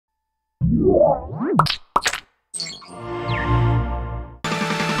This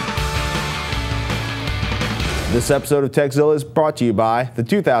episode of Tekzilla is brought to you by the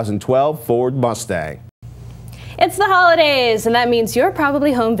 2012 Ford Mustang. It's the holidays, and that means you're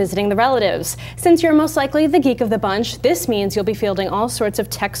probably home visiting the relatives. Since you're most likely the geek of the bunch, this means you'll be fielding all sorts of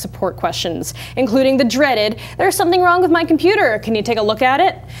tech support questions, including the dreaded, "There's something wrong with my computer, can you take a look at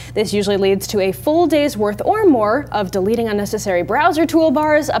it?" This usually leads to a full day's worth or more of deleting unnecessary browser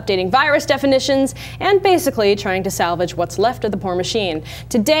toolbars, updating virus definitions, and basically trying to salvage what's left of the poor machine.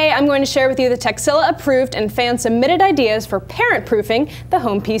 Today, I'm going to share with you the Tekzilla-approved and fan-submitted ideas for parent-proofing the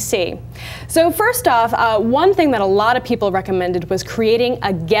home PC. So first off, one thing that a lot of people recommended was creating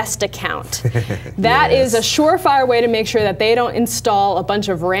a guest account. That is a surefire way to make sure that they don't install a bunch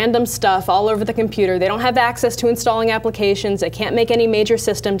of random stuff all over the computer. They don't have access to installing applications. They can't make any major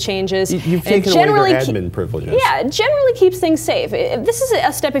system changes. You've taken away their admin privileges. Yeah, it generally keeps things safe. This is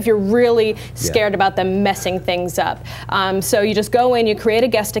a step if you're really scared about them messing things up. So you just go in, you create a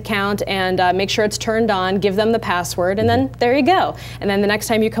guest account, and make sure it's turned on, give them the password, and then there you go. And then the next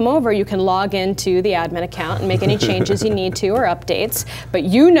time you come over, you can log into the admin account and make any changes you need to or updates, but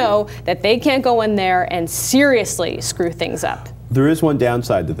you know that they can't go in there and seriously screw things up. There is one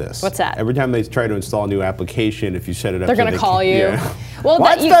downside to this. What's that? Every time they try to install a new application, if you set it up, they're going to call you. Yeah. Well,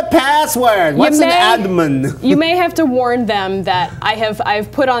 what's the password? What's an admin? You may have to warn them that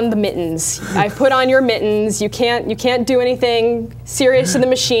I've put on the mittens. I've put on your mittens. You can't do anything serious to the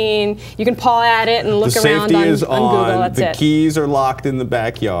machine. You can paw at it and look around on Google. That's the it. keys are locked in the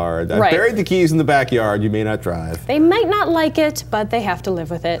backyard. I buried the keys in the backyard. You may not drive. They might not like it, but they have to live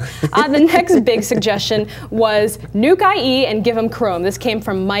with it. The next big suggestion was nuke IE and give them Chrome. This came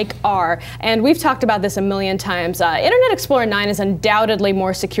from Mike R. And we've talked about this a million times. Internet Explorer 9 is undoubtedly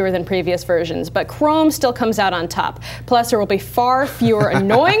more secure than previous versions, but Chrome still comes out on top. Plus, there will be far fewer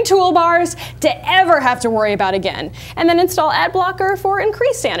annoying toolbars to ever have to worry about again. And then install ad blocker for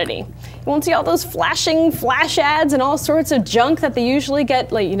increased sanity. You won't see all those flashing flash ads and all sorts of junk that they usually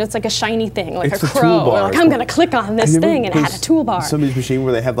get. Like, you know, it's like a shiny thing, like it's a crow. Or like, I'm going to click on this thing and add a toolbar. Somebody's machine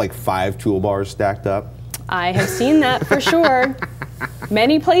where they have like 5 toolbars stacked up. I have seen that for sure.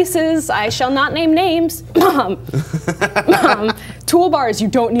 Many places, I shall not name names. Toolbars, you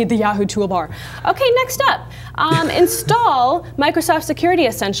don't need the Yahoo toolbar. Okay, next up, install Microsoft Security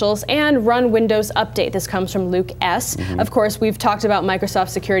Essentials and run Windows Update. This comes from Luke S. Of course, we've talked about Microsoft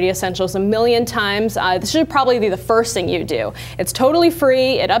Security Essentials a million times. This should probably be the first thing you do. It's totally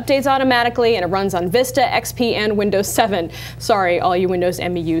free, it updates automatically, and it runs on Vista, XP, and Windows 7. Sorry, all you Windows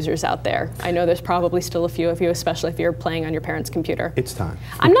ME users out there. I know there's probably still a few of you, especially if you're playing on your parents' computer. It's time.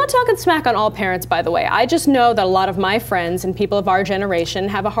 I'm not talking smack on all parents, by the way. I just know that a lot of my friends and people of our generation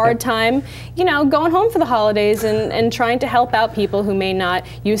have a hard time, you know, going home for the holidays and trying to help out people who may not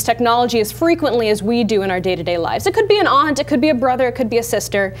use technology as frequently as we do in our day-to-day lives. It could be an aunt, it could be a brother, it could be a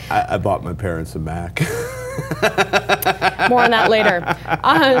sister. I bought my parents a Mac. More on that later.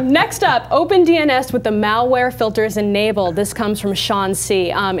 Next up, OpenDNS with the malware filters enabled. This comes from Sean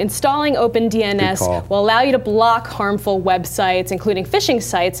C. Installing OpenDNS will allow you to block harmful websites, including phishing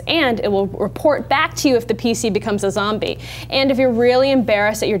sites, and it will report back to you if the PC becomes a zombie. And if you're really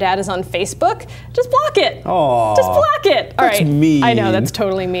embarrassed that your dad is on Facebook, just block it. Aww, just block it. All right. Mean. I know, that's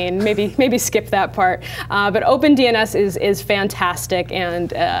totally mean. Maybe skip that part. But OpenDNS is fantastic,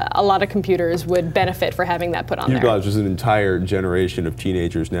 and a lot of computers would benefit for having that put on there. You realize there's an entire generation of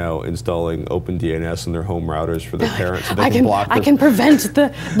teenagers now installing OpenDNS in their home routers for their parents so they can block them. I can prevent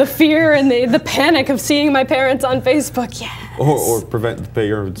the fear and the panic of seeing my parents on Facebook, yes. Or prevent the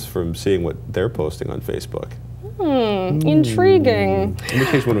parents from seeing what they're posting on Facebook. Intriguing. In which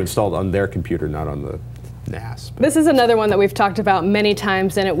case, when installed on their computer, not on the NAS. This is another one that we've talked about many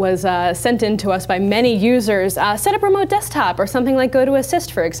times, and it was sent in to us by many users. Set up remote desktop or something like GoToAssist,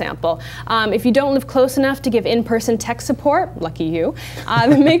 for example. If you don't live close enough to give in-person tech support, lucky you,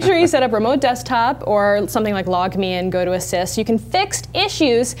 make sure you set up remote desktop or something like LogMe and GoToAssist. You can fix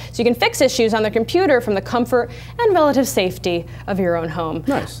issues on their computer from the comfort and relative safety of your own home.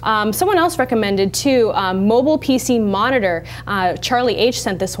 Nice. Someone else recommended too, mobile PC monitor. Charlie H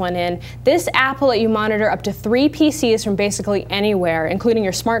sent this one in. This app will let you monitor up to 3 PCs from basically anywhere, including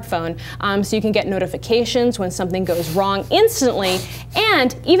your smartphone, so you can get notifications when something goes wrong instantly,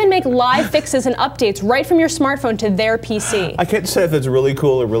 and even make live fixes and updates right from your smartphone to their PC. I can't say if it's really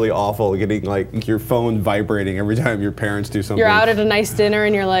cool or really awful, getting like your phone vibrating every time your parents do something. You're out at a nice dinner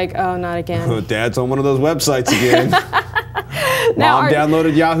and you're like, oh, not again. Dad's on one of those websites again. Mom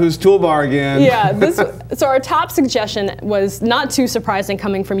downloaded Yahoo's toolbar again. Yeah, so our top suggestion was not too surprising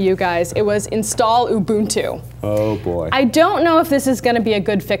coming from you guys. It was install Ubuntu. Oh boy. I don't know if this is going to be a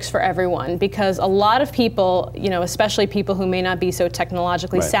good fix for everyone, because a lot of people, especially people who may not be so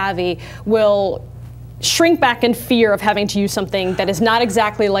technologically savvy, will shrink back in fear of having to use something that is not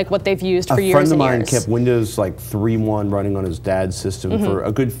exactly like what they've used for years and years. A friend of mine kept Windows like 3.1 running on his dad's system for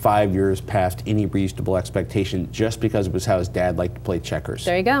a good 5 years past any reasonable expectation, just because it was how his dad liked to play checkers.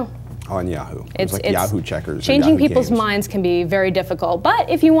 There you go. On Yahoo. It's like Yahoo checkers. Changing Yahoo people's minds can be very difficult, but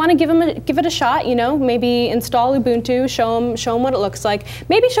if you want to give it a shot, maybe install Ubuntu, show them what it looks like.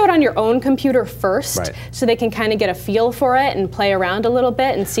 Maybe show it on your own computer first, so they can kind of get a feel for it and play around a little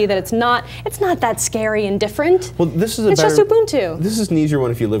bit and see that it's not that scary and different. Well, this is just Ubuntu. This is an easier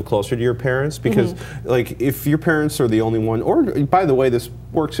one if you live closer to your parents, because like if your parents are the only one, or by the way, this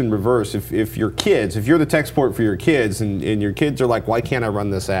works in reverse. If you're the tech support for your kids, and your kids are like, why can't I run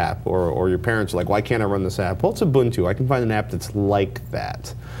this app? Or your parents are like, why can't I run this app? Well, it's Ubuntu. I can find an app that's like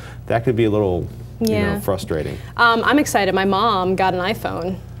that. That could be a little frustrating. I'm excited. My mom got an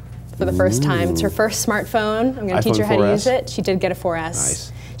iPhone for the first time. It's her first smartphone. I'm going to teach her how to use it. She did get a 4S.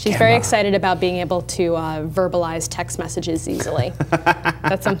 Nice. She's very excited about being able to verbalize text messages easily.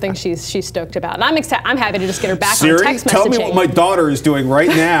 That's something she's stoked about. And I'm excited. I'm happy to just get her back on text messaging. Tell me what my daughter is doing right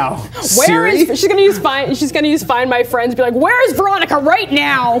now. Siri? She's gonna use Find My Friends. Be like, where is Veronica right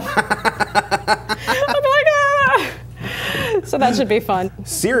now? I'll be like, ah. So that should be fun.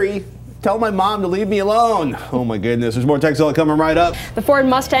 Siri, tell my mom to leave me alone. Oh my goodness, there's more Tekzilla coming right up. The Ford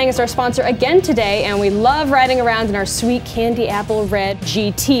Mustang is our sponsor again today, and we love riding around in our sweet candy apple red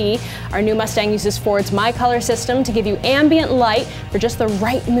GT. Our new Mustang uses Ford's My Color system to give you ambient light for just the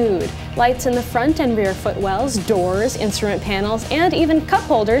right mood. Lights in the front and rear footwells, doors, instrument panels, and even cup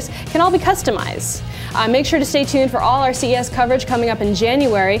holders can all be customized. Make sure to stay tuned for all our CES coverage coming up in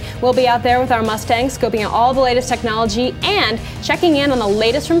January. We'll be out there with our Mustang, scoping out all the latest technology and checking in on the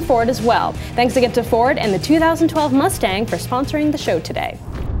latest from Ford as well. Thanks again to Ford and the 2012 Mustang for sponsoring the show today.